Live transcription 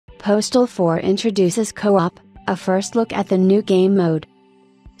Postal 4 introduces co-op, a first look at the new game mode.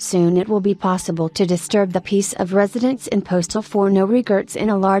 Soon it will be possible to disturb the peace of residents in Postal 4 No Regrets in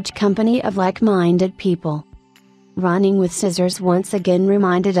a large company of like-minded people. Running with scissors once again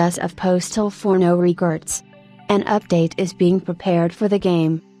reminded us of Postal 4 No Regrets. An update is being prepared for the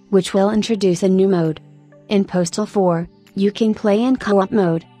game, which will introduce a new mode. In Postal 4, you can play in co-op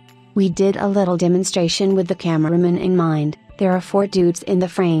mode. We did a little demonstration with the cameraman in mind. There are 4 dudes in the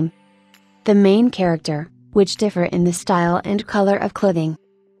frame. The main character, which differ in the style and color of clothing.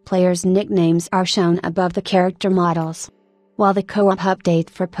 Players' nicknames are shown above the character models. While the co-op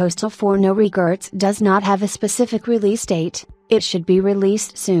update for Postal 4 No Regrets does not have a specific release date, it should be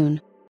released soon.